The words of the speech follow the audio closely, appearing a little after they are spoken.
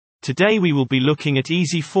Today we will be looking at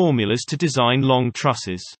easy formulas to design long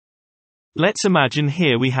trusses. Let's imagine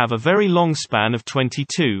here we have a very long span of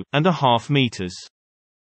 22.5 meters.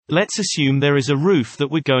 Let's assume there is a roof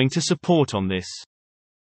that we're going to support on this.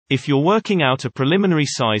 If you're working out a preliminary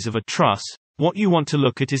size of a truss, what you want to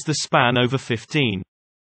look at is the span over 15.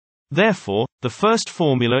 Therefore, the first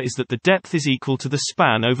formula is that the depth is equal to the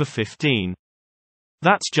span over 15.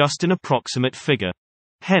 That's just an approximate figure.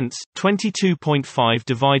 Hence, 22.5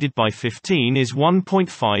 divided by 15 is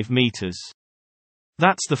 1.5 meters.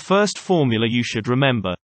 That's the first formula you should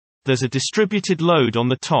remember. There's a distributed load on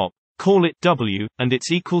the top, call it W, and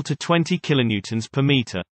it's equal to 20 kilonewtons per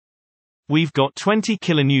meter. We've got 20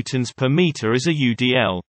 kilonewtons per meter as a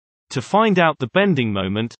UDL. To find out the bending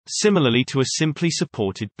moment, similarly to a simply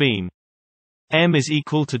supported beam, M is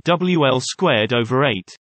equal to WL squared over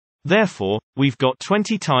 8. Therefore, we've got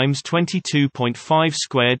 20 times 22.5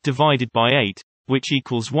 squared divided by 8, which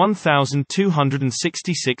equals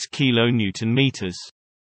 1,266 kilonewton meters.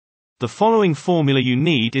 The following formula you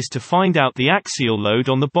need is to find out the axial load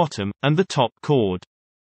on the bottom and the top chord.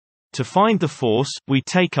 To find the force, we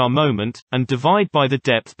take our moment and divide by the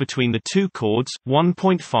depth between the two chords,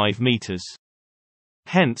 1.5 meters.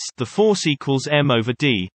 Hence, the force equals M over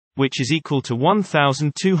D, which is equal to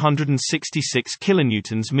 1,266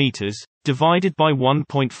 kilonewtons meters, divided by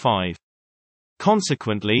 1.5.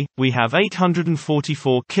 Consequently, we have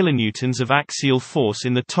 844 kilonewtons of axial force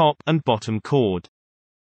in the top and bottom chord.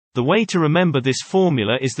 The way to remember this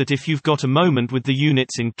formula is that if you've got a moment with the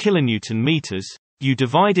units in kilonewton meters, you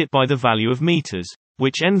divide it by the value of meters,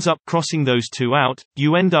 which ends up crossing those two out,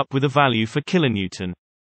 you end up with a value for kilonewton.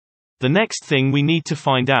 The next thing we need to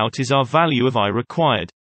find out is our value of I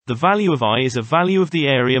required. The value of I is a value of the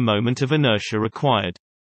area moment of inertia required.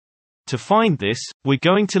 To find this, we're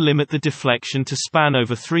going to limit the deflection to span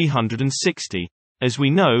over 360. As we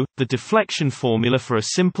know, the deflection formula for a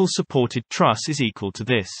simple supported truss is equal to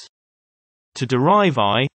this. To derive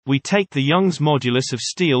I, we take the Young's modulus of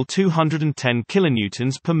steel 210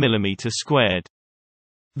 kilonewtons per millimeter squared.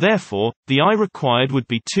 Therefore, the I required would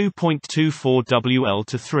be 2.24 WL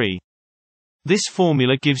to 3. This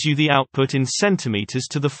formula gives you the output in centimeters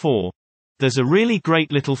to the 4. There's a really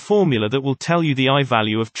great little formula that will tell you the I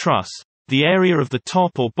value of truss, the area of the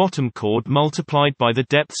top or bottom chord multiplied by the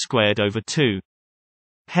depth squared over 2.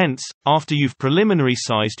 Hence, after you've preliminary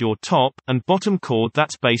sized your top and bottom chord,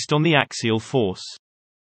 that's based on the axial force.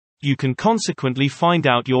 You can consequently find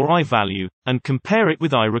out your I value, and compare it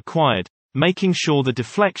with I required, making sure the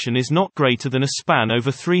deflection is not greater than a span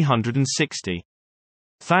over 360.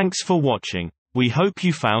 Thanks for watching. We hope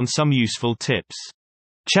you found some useful tips.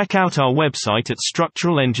 Check out our website at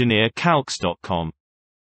structuralengineercalcs.com.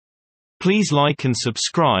 Please like and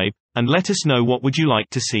subscribe, and let us know what would you like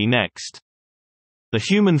to see next. The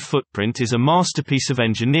human footprint is a masterpiece of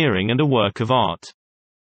engineering and a work of art.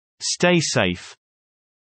 Stay safe.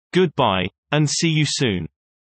 Goodbye, and see you soon.